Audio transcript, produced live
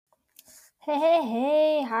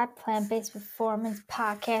Hey, hot plant-based performance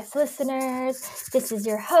podcast listeners. This is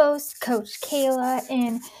your host, Coach Kayla,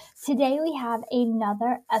 and today we have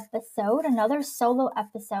another solo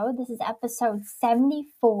episode. This is episode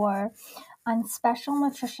 74 on special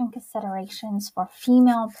nutrition considerations for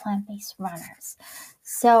female plant-based runners.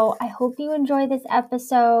 So I hope you enjoy this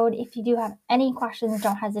episode. If you do have any questions,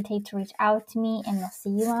 don't hesitate to reach out to me, and we'll see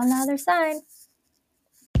you on the other side.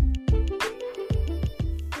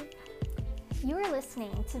 You are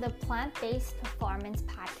listening to the Plant-Based Performance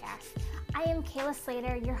Podcast. I am Kayla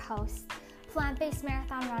Slater, your host, plant-based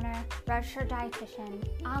marathon runner, registered dietitian,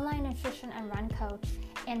 online nutrition and run coach,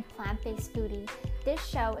 and plant-based foodie. This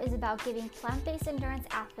show is about giving plant-based endurance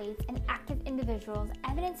athletes and active individuals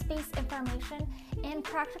evidence-based information and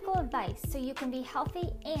practical advice so you can be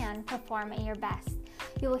healthy and perform at your best.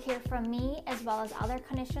 You will hear from me as well as other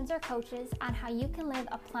clinicians or coaches on how you can live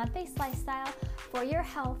a plant-based lifestyle for your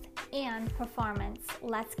health and performance.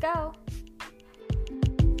 Let's go.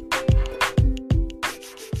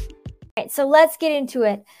 All right, so let's get into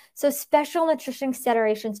it. So special nutrition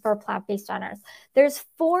considerations for plant-based runners. There's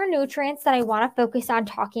 4 nutrients that I want to focus on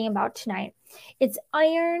talking about tonight. It's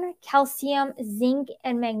iron, calcium, zinc,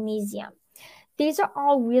 and magnesium. These are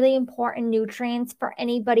all really important nutrients for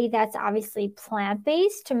anybody that's obviously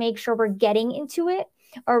plant-based to make sure we're getting into it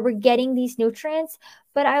or we're getting these nutrients.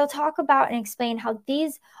 But I'll talk about and explain how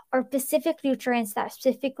these are specific nutrients that are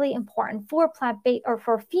specifically important for plant-based or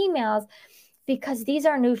for females, because these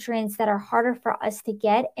are nutrients that are harder for us to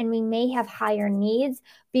get and we may have higher needs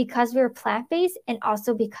because we're plant-based and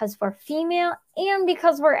also because we're female and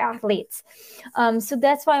because we're athletes. So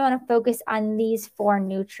that's why I want to focus on these 4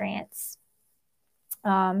 nutrients.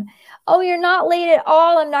 You're not late at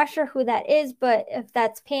all. I'm not sure who that is, but if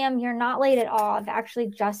that's Pam, you're not late at all. I've actually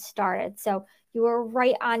just started. So you were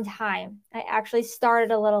right on time. I actually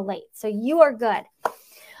started a little late. So you are good.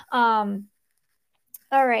 All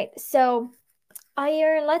right. So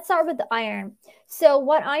iron, let's start with the iron. So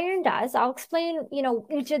what iron does, I'll explain,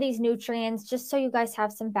 each of these nutrients just so you guys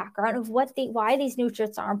have some background of why these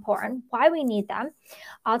nutrients are important, why we need them.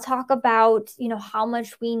 I'll talk about, how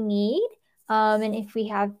much we need. And if we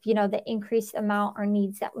have, the increased amount or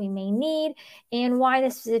needs that we may need, and why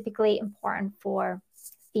this is specifically important for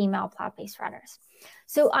female plant-based runners.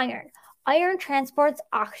 So iron transports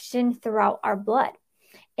oxygen throughout our blood.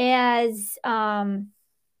 As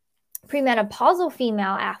premenopausal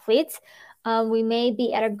female athletes, we may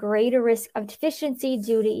be at a greater risk of deficiency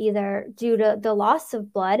due to the loss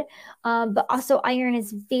of blood, but also iron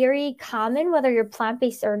is very common, whether you're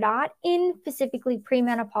plant-based or not, in specifically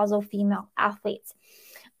premenopausal female athletes.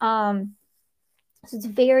 So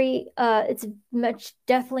it's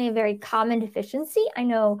definitely a very common deficiency. I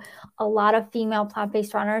know a lot of female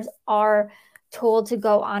plant-based runners are told to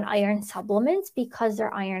go on iron supplements because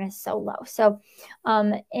their iron is so low. So,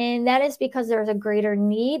 and that is because there's a greater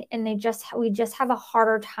need, and we just have a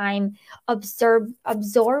harder time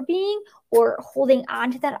absorbing or holding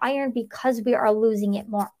on to that iron because we are losing it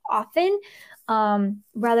more often,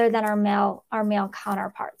 rather than our male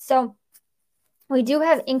counterparts. So we do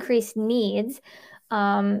have increased needs,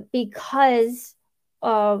 because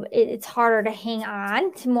it's harder to hang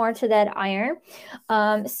on to that iron.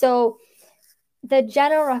 So the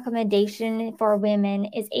general recommendation for women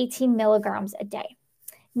is 18 milligrams a day.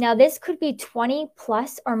 Now, this could be 20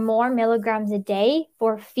 plus or more milligrams a day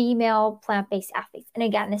for female plant-based athletes. And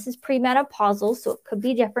again, this is premenopausal, so it could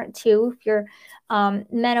be different too if you're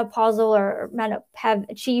menopausal or have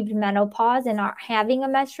achieved menopause and aren't having a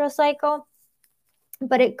menstrual cycle.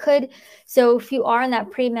 But it could, so if you are in that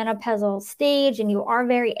premenopausal stage and you are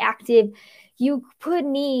very active, you could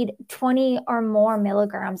need 20 or more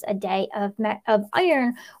milligrams a day of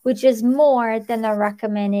iron, which is more than the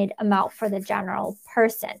recommended amount for the general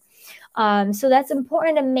person. So that's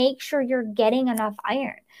important to make sure you're getting enough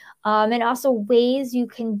iron. And also ways you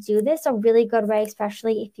can do this, a really good way,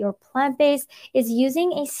 especially if you're plant-based, is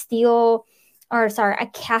using a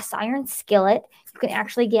cast iron skillet. You can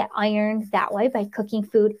actually get iron that way by cooking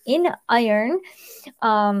food in iron.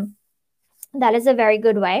 That is a very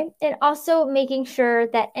good way. And also making sure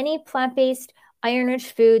that any plant-based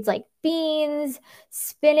iron-rich foods like beans,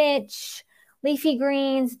 spinach, leafy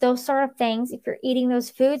greens, those sort of things, if you're eating those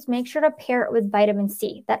foods, make sure to pair it with vitamin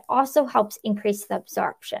C. That also helps increase the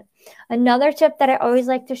absorption. Another tip that I always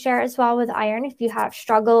like to share as well with iron, if you have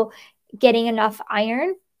struggle getting enough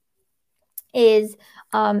iron, is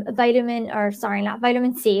not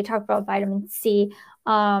vitamin C. Talk about vitamin C.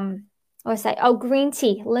 Green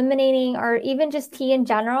tea, eliminating, or even just tea in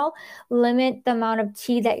general, limit the amount of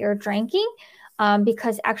tea that you're drinking,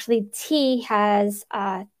 because actually tea has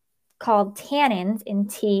called tannins in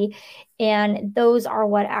tea, and those are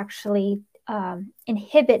what actually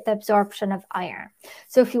inhibit the absorption of iron.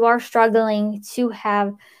 So if you are struggling to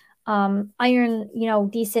have iron,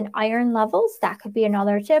 decent iron levels, that could be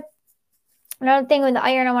another tip. Another thing with the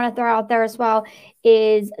iron I want to throw out there as well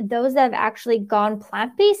is those that have actually gone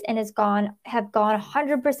plant-based and have gone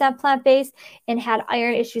 100% plant-based and had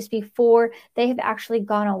iron issues before, they have actually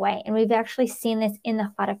gone away. And we've actually seen this in the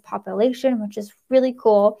aquatic population, which is really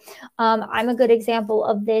cool. I'm a good example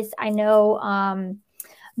of this. I know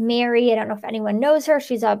Mary, I don't know if anyone knows her.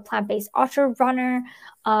 She's a plant-based ultra runner.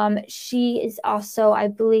 She is also, I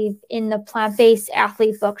believe, in the plant-based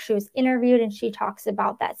athlete book. She was interviewed and she talks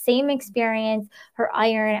about that same experience, her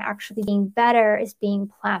iron actually being better is being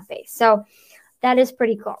plant-based. So that is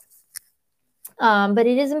pretty cool. But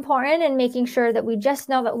it is important in making sure that we just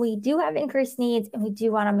know that we do have increased needs and we do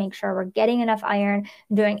want to make sure we're getting enough iron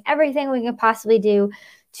and doing everything we can possibly do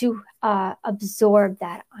to absorb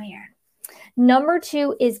that iron. Number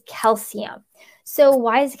 2 is calcium. So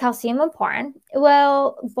why is calcium important?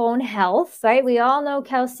 Well, bone health, right? We all know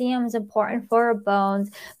calcium is important for our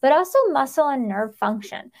bones, but also muscle and nerve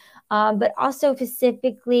function. But also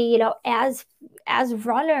specifically, as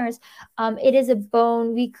runners, it is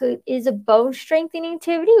a bone strengthening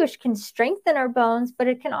activity, which can strengthen our bones, but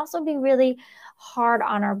it can also be really hard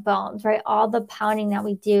on our bones, right? All the pounding that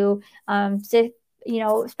we do,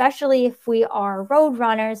 especially if we are road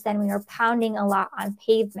runners, then we are pounding a lot on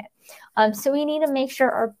pavement. So we need to make sure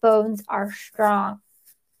our bones are strong.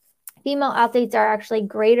 Female athletes are actually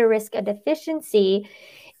greater risk of deficiency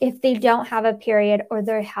if they don't have a period or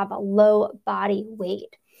they have a low body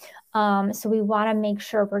weight. So we want to make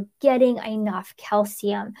sure we're getting enough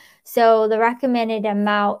calcium. So the recommended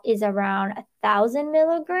amount is around 1,000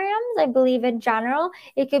 milligrams, I believe, in general.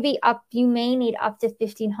 It could be you may need up to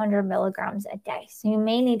 1,500 milligrams a day. So you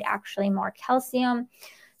may need actually more calcium.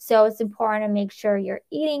 So it's important to make sure you're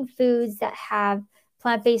eating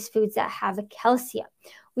plant-based foods that have calcium.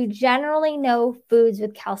 We generally know foods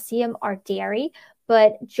with calcium are dairy,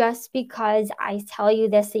 but just because I tell you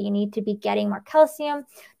this, that you need to be getting more calcium,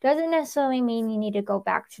 doesn't necessarily mean you need to go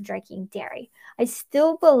back to drinking dairy. I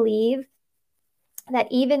still believe that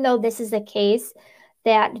even though this is the case,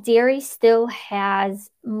 that dairy still has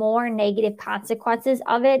more negative consequences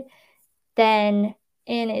of it and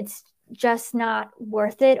it's just not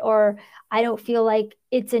worth it, or I don't feel like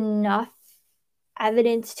it's enough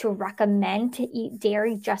evidence to recommend to eat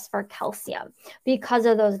dairy just for calcium because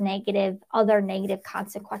of those other negative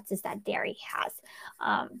consequences that dairy has.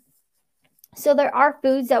 So there are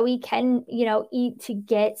foods that we can, eat to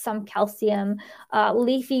get some calcium.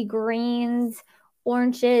 Leafy greens,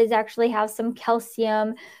 oranges actually have some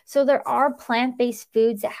calcium. So there are plant-based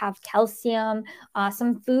foods that have calcium.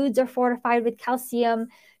 Some foods are fortified with calcium.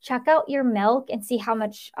 Check out your milk and see how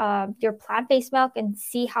much, your plant-based milk, and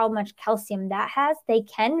see how much calcium that has. They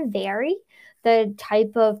can vary the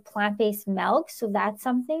type of plant-based milk. So that's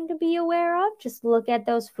something to be aware of. Just look at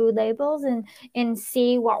those food labels and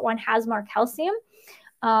see what one has more calcium.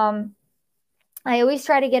 I always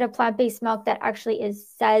try to get a plant-based milk that actually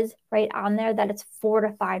says right on there that it's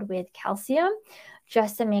fortified with calcium,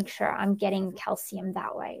 just to make sure I'm getting calcium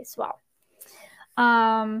that way as well.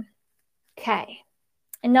 Okay.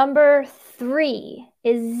 And number 3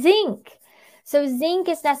 is zinc. So zinc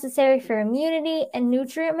is necessary for immunity and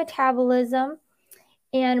nutrient metabolism,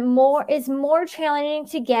 and is more challenging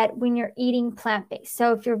to get when you're eating plant-based.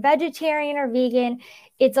 So if you're vegetarian or vegan,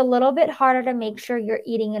 it's a little bit harder to make sure you're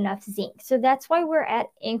eating enough zinc. So that's why we're at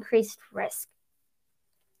increased risk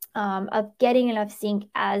of getting enough zinc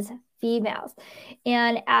as females.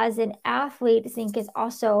 And as an athlete, zinc is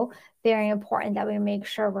also very important that we make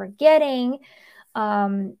sure we're getting,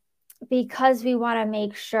 because we want to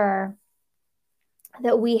make sure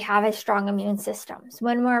that we have a strong immune system. So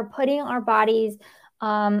when we're putting our bodies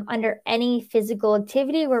under any physical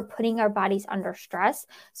activity, we're putting our bodies under stress.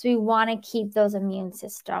 So we want to keep those immune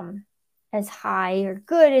system as high or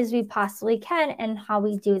good as we possibly can. And how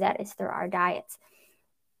we do that is through our diets.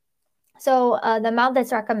 So the amount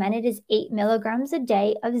that's recommended is 8 milligrams a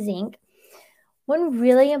day of zinc. One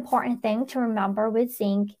really important thing to remember with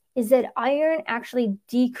zinc is that iron actually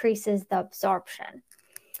decreases the absorption.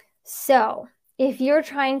 So if you're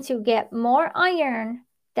trying to get more iron,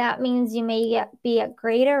 that means you may be at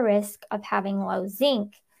greater risk of having low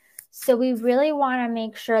zinc. So we really want to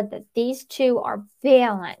make sure that these two are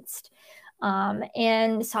balanced.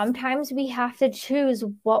 And sometimes we have to choose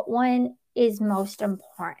what one is most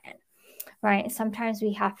important, right? Sometimes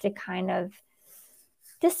we have to kind of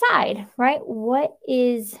decide, right? What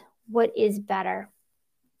is better?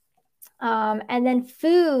 And then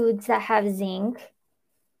foods that have zinc,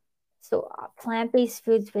 so plant-based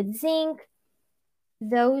foods with zinc,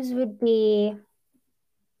 those would be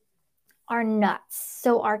our nuts.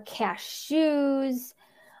 So our cashews,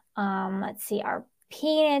 let's see, our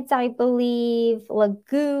peanuts, I believe,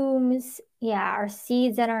 legumes, yeah, our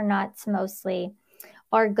seeds and our nuts mostly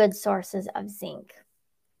are good sources of zinc.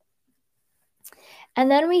 And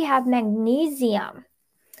then we have magnesium.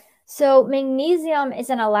 So magnesium is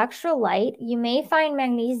an electrolyte. You may find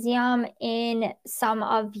magnesium in some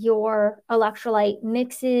of your electrolyte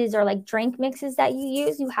mixes or like drink mixes that you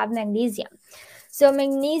use. You have magnesium. So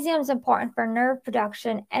magnesium is important for nerve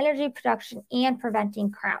production, energy production, and preventing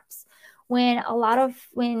cramps. When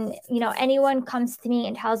anyone comes to me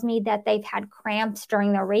and tells me that they've had cramps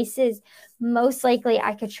during their races, most likely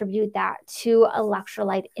I contribute that to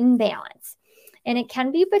electrolyte imbalance. And it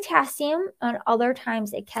can be potassium, and other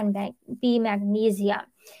times it can be magnesium.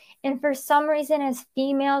 And for some reason, as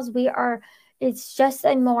females, it's just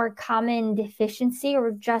a more common deficiency, or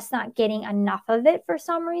we're just not getting enough of it for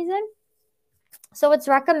some reason. So what's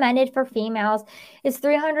recommended for females is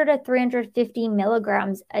 300 to 350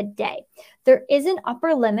 milligrams a day. There is an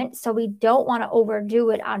upper limit, so we don't want to overdo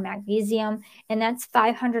it on magnesium, and that's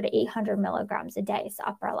 500 to 800 milligrams a day is the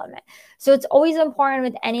upper limit. So it's always important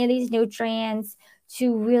with any of these nutrients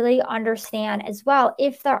to really understand as well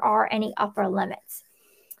if there are any upper limits.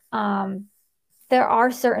 There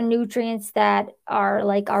are certain nutrients that are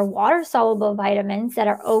like our water-soluble vitamins that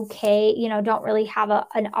are okay, don't really have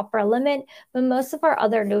an upper limit, but most of our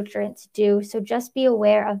other nutrients do. So just be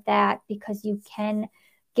aware of that, because you can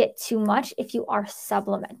get too much if you are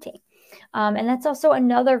supplementing. And that's also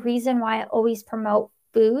another reason why I always promote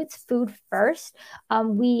food first.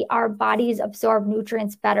 Our bodies absorb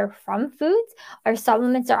nutrients better from foods. Our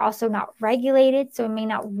supplements are also not regulated, so we may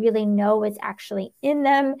not really know what's actually in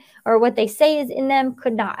them, or what they say is in them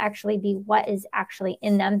could not actually be what is actually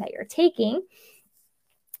in them that you're taking,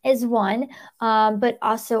 is one. But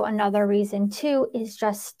also another reason too is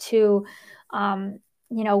just to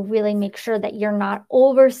really make sure that you're not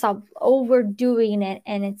overdoing it,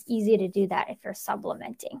 and it's easy to do that if you're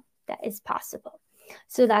supplementing. That is possible.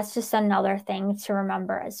 So that's just another thing to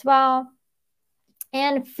remember as well.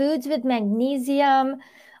 And foods with magnesium,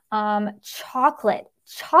 chocolate.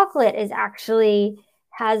 Chocolate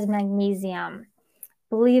has magnesium,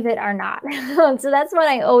 believe it or not. So that's what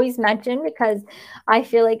I always mention, because I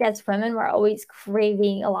feel like as women, we're always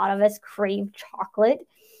a lot of us crave chocolate.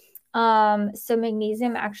 So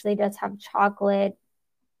magnesium actually does have chocolate.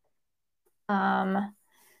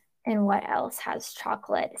 And what else has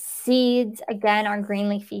chocolate? Seeds, again, are green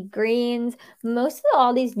leafy greens. Most of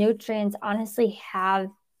all these nutrients honestly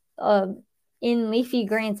have in leafy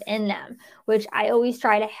greens in them, which I always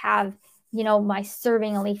try to have, my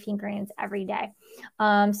serving of leafy greens every day.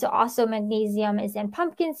 So also magnesium is in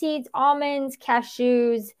pumpkin seeds, almonds,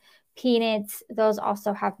 cashews, peanuts. Those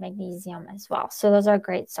also have magnesium as well. So those are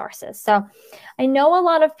great sources. So I know a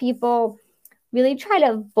lot of people really try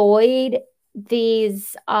to avoid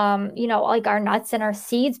these, like our nuts and our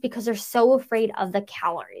seeds, because they're so afraid of the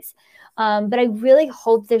calories. But I really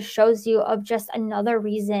hope this shows you of just another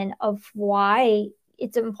reason of why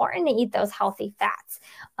it's important to eat those healthy fats,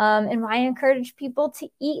 and why I encourage people to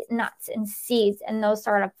eat nuts and seeds and those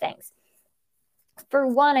sort of things. For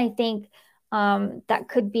one, I think that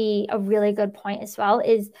could be a really good point as well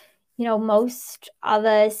is, most of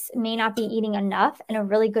us may not be eating enough, and a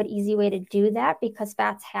really good, easy way to do that, because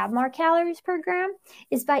fats have more calories per gram,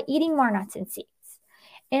 is by eating more nuts and seeds.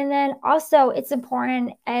 And then also it's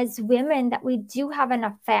important as women that we do have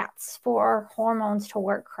enough fats for our hormones to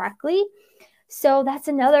work correctly. So that's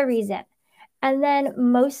another reason. And then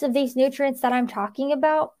most of these nutrients that I'm talking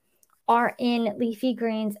about are in leafy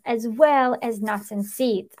greens, as well as nuts and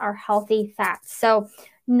seeds are healthy fats. So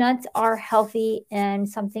nuts are healthy and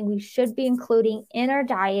something we should be including in our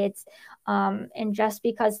diets. And just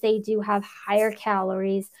because they do have higher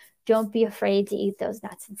calories, don't be afraid to eat those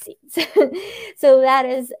nuts and seeds. So that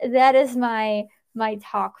is my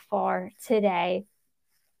talk for today,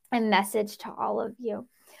 and message to all of you.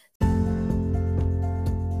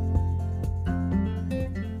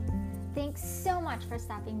 Thanks so much for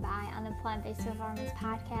stopping by on the Plant-Based Performance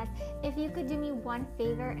Podcast. If you could do me one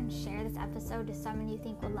favor and share this episode to someone you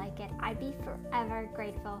think would like it, I'd be forever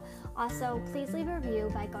grateful. Also, please leave a review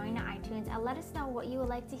by going to iTunes and let us know what you would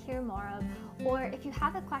like to hear more of. Or if you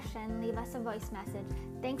have a question, leave us a voice message.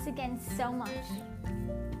 Thanks again so much.